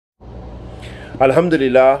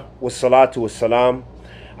Alhamdulillah, wassalatu wassalam,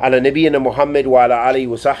 ala nabiyyina Muhammad wa ala alihi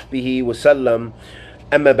wa sahbihi wa sallam,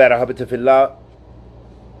 amma ba'da habita fillah.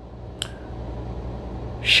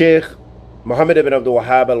 Shaikh Muhammad ibn Abdul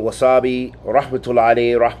Wahhab Al-Wasaabi, rahmatullah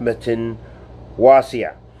alayhi, rahmatin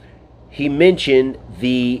wasi'ah. He mentioned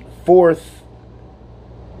the fourth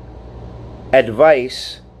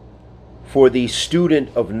advice for the student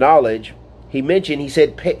of knowledge. He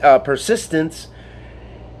said persistence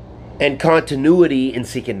and continuity in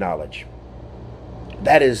seeking knowledge.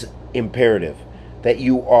 That is imperative, that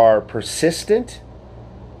you are persistent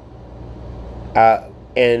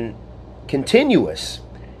and continuous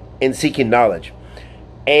in seeking knowledge.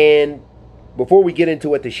 And before we get into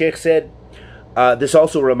what the Shaykh said, this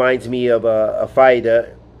also reminds me of a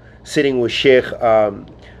faida sitting with Shaykh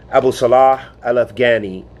Abu Salah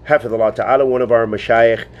Al-Afghani, Hafidhullah Ta'ala, one of our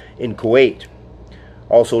Shaikh in Kuwait,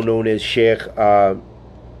 also known as Shaykh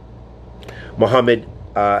Muhammad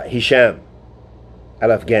Hisham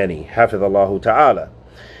Al-Afghani, Hafidhullah Ta'ala.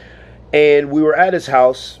 And we were at his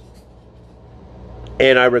house,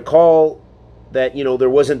 and I recall that, there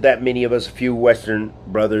wasn't that many of us, a few Western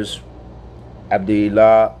brothers,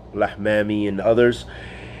 Abdullah, Lahmami, and others.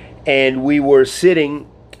 And we were sitting,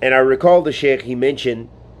 and I recall the Shaykh, he mentioned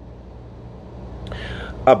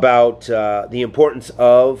about the importance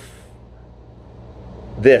of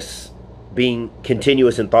this being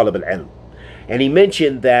continuous in talab al-ilm. And he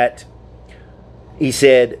mentioned that, he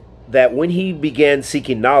said that when he began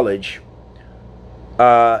seeking knowledge,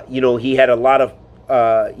 he had a lot of,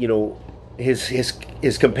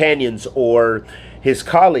 his companions or his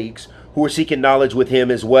colleagues who were seeking knowledge with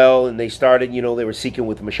him as well. And they started, they were seeking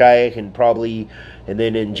with Mashaikh and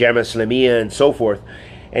then in Jama Islamiyya and so forth.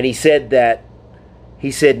 And he said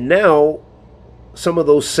now some of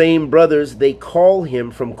those same brothers, they call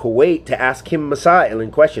him from Kuwait to ask him masail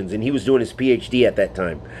and questions, and he was doing his PhD at that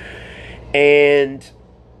time. And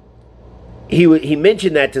he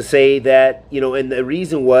mentioned that to say that, and the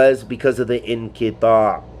reason was because of the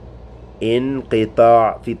inqita' fi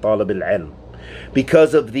talab al-ilm,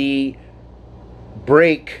 because of the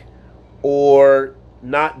break or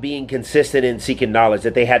not being consistent in seeking knowledge,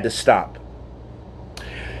 that they had to stop.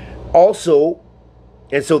 Also,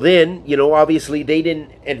 and so then, obviously they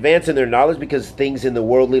didn't advance in their knowledge because things in the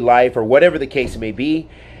worldly life or whatever the case may be,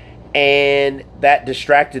 and that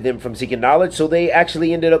distracted them from seeking knowledge. So they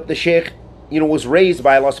actually ended up, the Shaykh, was raised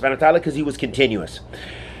by Allah subhanahu wa ta'ala because he was continuous.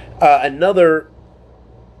 Another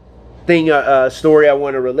thing, story I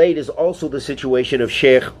want to relate is also the situation of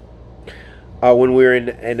Shaykh when we were in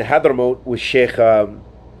Hadramaut with Shaykh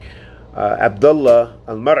Abdullah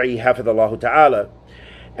Al-Mar'i, Hafidhullah Ta'ala,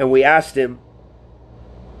 and we asked him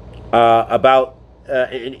about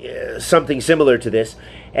something similar to this,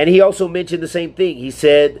 and he also mentioned the same thing. He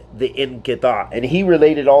said the inqita', and he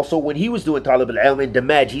related also when he was doing talab al-ilm in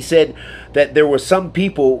Damaj. He said that there were some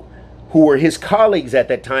people who were his colleagues at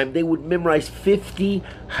that time, they would memorize 50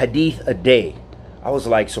 hadith a day. I was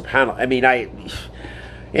like, subhanAllah.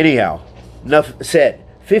 Anyhow, enough said,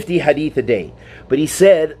 50 hadith a day. But he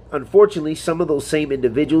said, unfortunately, some of those same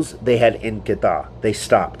individuals, they had inqita', they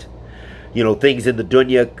stopped. Things in the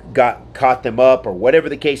dunya caught them up, or whatever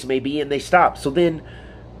the case may be, and they stopped. So then,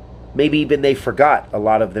 maybe even they forgot a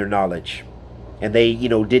lot of their knowledge, and they,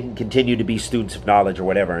 didn't continue to be students of knowledge or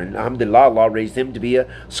whatever. And alhamdulillah, Allah raised him to be a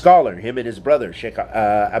scholar, him and his brother, Shaykh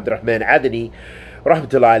Abdurrahman Adani,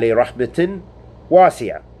 rahmatullah alayhi, rahmatin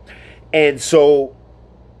wasi'ah. And so,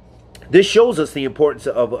 this shows us the importance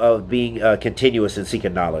of being continuous in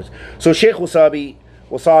seeking knowledge. So Shaykh Wasaabi,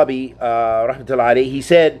 rahmatullah alayhi, he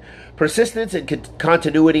said, persistence and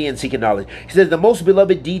continuity in seeking knowledge. He says the most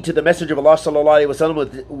beloved deed to the Messenger of Allah sallallahu alaihi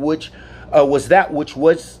wasallam, which was that which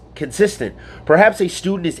was consistent. Perhaps a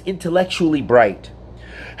student is intellectually bright,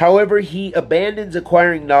 however, he abandons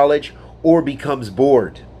acquiring knowledge or becomes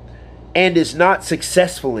bored and is not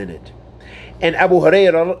successful in it. And Abu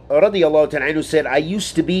Hurairah radiyallahu ta'ala said, I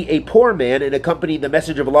used to be a poor man and accompanied the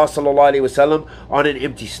Messenger of Allah sallallahu alaihi wasallam on an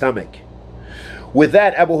empty stomach. With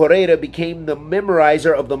that, Abu Hurairah became the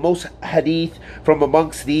memorizer of the most hadith from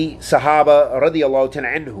amongst the Sahaba radiyallahu ta'ala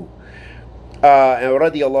anhu,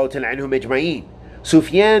 radiyallahu ta'ala anhum ajma'een.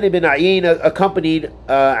 Sufyan ibn Uyayna accompanied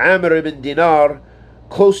Amr ibn Dinar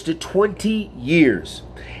close to 20 years,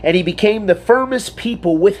 and he became the firmest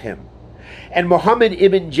people with him. And Muhammad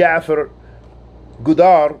ibn Ja'far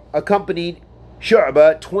Gudar accompanied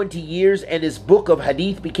Shu'bah 20 years, and his book of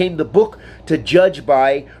hadith became the book to judge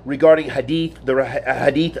by regarding hadith, the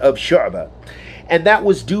hadith of Shu'bah. And that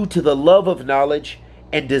was due to the love of knowledge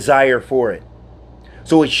and desire for it.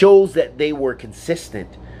 So it shows that they were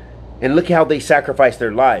consistent. And look how they sacrificed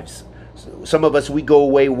their lives. some of us, we go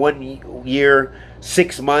away 1 year,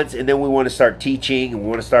 6 months, and then we want to start teaching, and we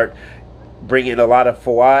want to start bringing a lot of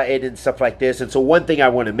fawaid and stuff like this. And so one thing I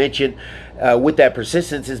want to mention with that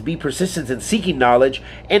persistence is be persistent in seeking knowledge.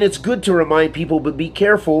 And it's good to remind people, but be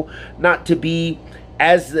careful not to be,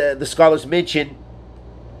 as the scholars mention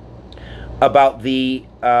about the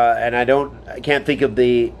and I can't think of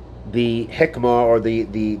the hikmah or the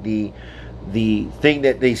thing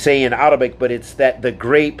that they say in Arabic, but it's that the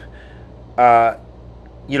grape,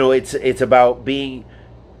 it's about being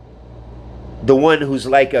the one who's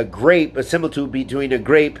like a grape, a similitude between a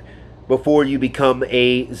grape before you become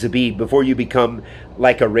a zabib, before you become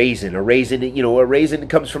like a raisin. A raisin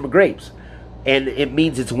comes from grapes, and it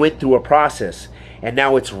means it's went through a process, and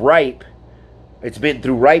now it's ripe. It's been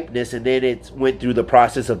through ripeness, and then it went through the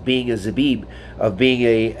process of being a zabib, of being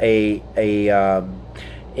a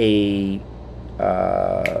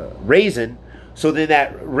raisin. So then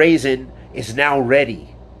that raisin is now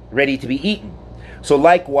ready to be eaten. So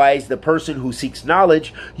likewise, the person who seeks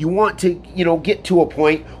knowledge, you want to, get to a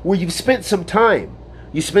point where you've spent some time.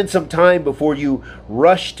 You spend some time before you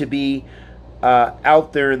rush to be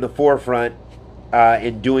out there in the forefront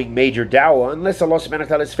in doing major dawah, unless Allah subhanahu wa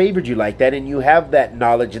ta'ala has favored you like that and you have that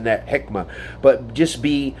knowledge and that hikmah. But just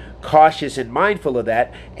be cautious and mindful of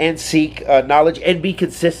that and seek knowledge and be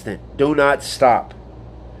consistent. Do not stop.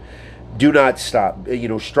 Do not stop.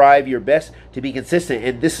 Strive your best to be consistent.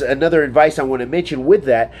 And this is another advice I want to mention with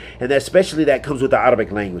that, and especially that comes with the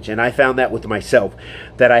Arabic language. And I found that with myself,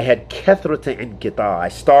 that I had kathrata inqita. I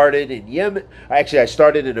started in Yemen. I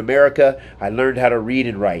started in America. I learned how to read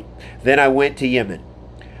and write. Then I went to Yemen.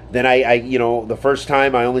 Then I the first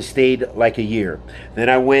time I only stayed like a year. Then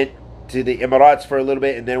I went to the Emirates for a little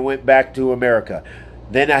bit, and then went back to America.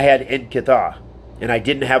 Then I had inqita, and I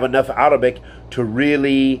didn't have enough Arabic to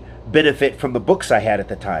really benefit from the books I had at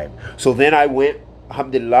the time. So then I went,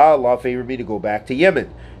 alhamdulillah, Allah favored me to go back to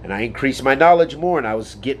Yemen, and I increased my knowledge more, and I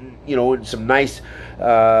was getting, in some nice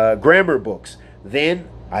grammar books. Then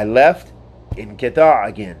I left in Qatar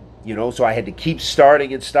again, so I had to keep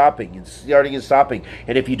starting and stopping.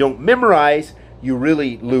 And if you don't memorize, you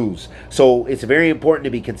really lose. So it's very important to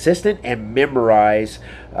be consistent and memorize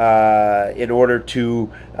in order to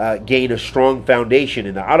gain a strong foundation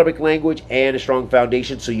in the Arabic language and a strong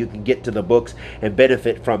foundation so you can get to the books and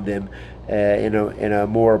benefit from them in a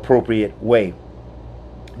more appropriate way.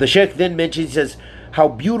 The Shaikh then mentions, he says, how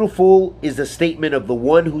beautiful is the statement of the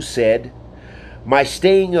one who said, my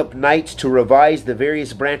staying up nights to revise the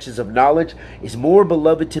various branches of knowledge is more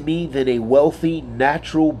beloved to me than a wealthy,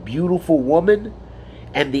 natural, beautiful woman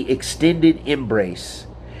and the extended embrace.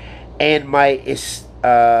 And my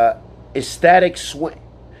ecstatic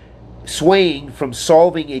swaying from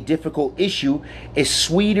solving a difficult issue is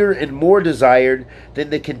sweeter and more desired than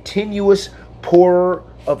the continuous pour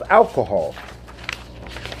of alcohol.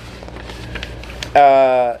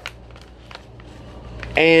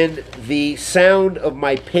 And the sound of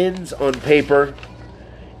my pens on paper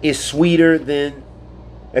is sweeter than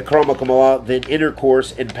akramakumullah, than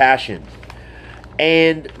intercourse and passion.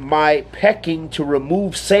 And my pecking to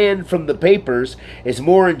remove sand from the papers is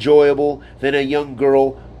more enjoyable than a young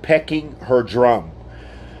girl pecking her drum.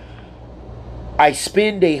 I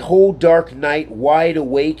spend a whole dark night wide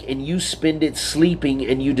awake, and you spend it sleeping,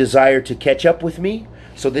 and you desire to catch up with me.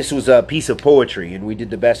 So this was a piece of poetry, and we did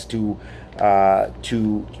the best to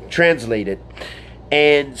translate it.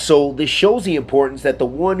 And so this shows the importance that the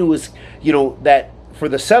one who is, that for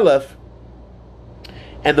the Salaf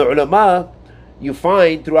and the ulama, you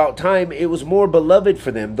find throughout time, it was more beloved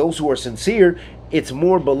for them. Those who are sincere, it's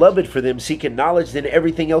more beloved for them seeking knowledge than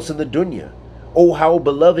everything else in the dunya. Oh, how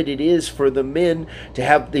beloved it is for the men to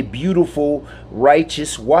have the beautiful,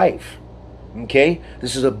 righteous wife. Okay?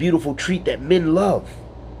 This is a beautiful treat that men love.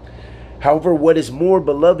 However, what is more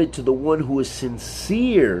beloved to the one who is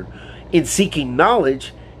sincere in seeking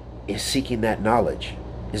knowledge is seeking that knowledge,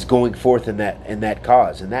 is going forth in that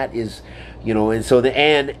cause. And that is, and so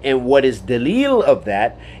and what is dalil of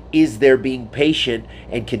that is their being patient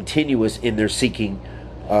and continuous in their seeking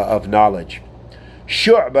of knowledge.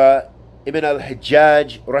 Shu'bah ibn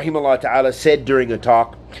al-Hajjaj rahimahullah ta'ala said during a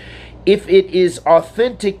talk, if it is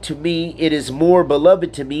authentic to me, it is more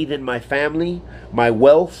beloved to me than my family, my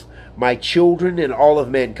wealth, my children, and all of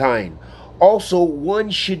mankind. Also, one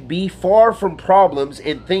should be far from problems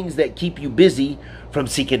and things that keep you busy from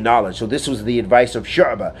seeking knowledge. So this was the advice of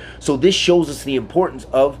Shu'bah. So this shows us the importance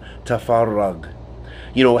of tafarrug.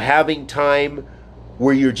 Having time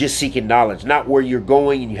where you're just seeking knowledge, not where you're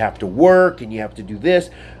going and you have to work and you have to do this.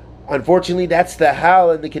 Unfortunately, that's the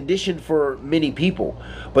hal and the condition for many people.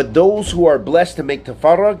 But those who are blessed to make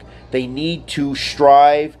tafarrug, they need to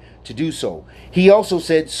strive to do so. He also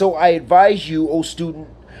said, so I advise you, O student,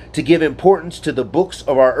 to give importance to the books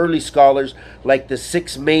of our early scholars, like the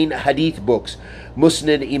 6 main hadith books,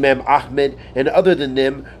 Musnad Imam Ahmed, and other than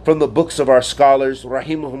them from the books of our scholars,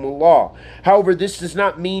 rahimahumullah. However, this does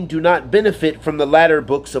not mean do not benefit from the latter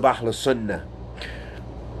books of Ahl Sunnah.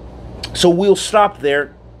 So we'll stop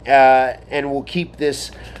there, and we'll keep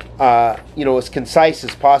this as concise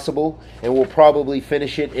as possible, and we'll probably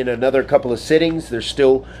finish it in another couple of sittings. There's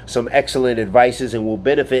still some excellent advices, and we'll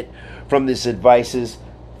benefit from this advice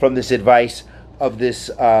of this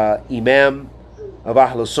Imam of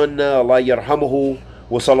Ahl Sunnah, Allah yarhamuhu,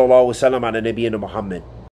 wa sallallahu wa sallam ala nabiyyina Muhammad.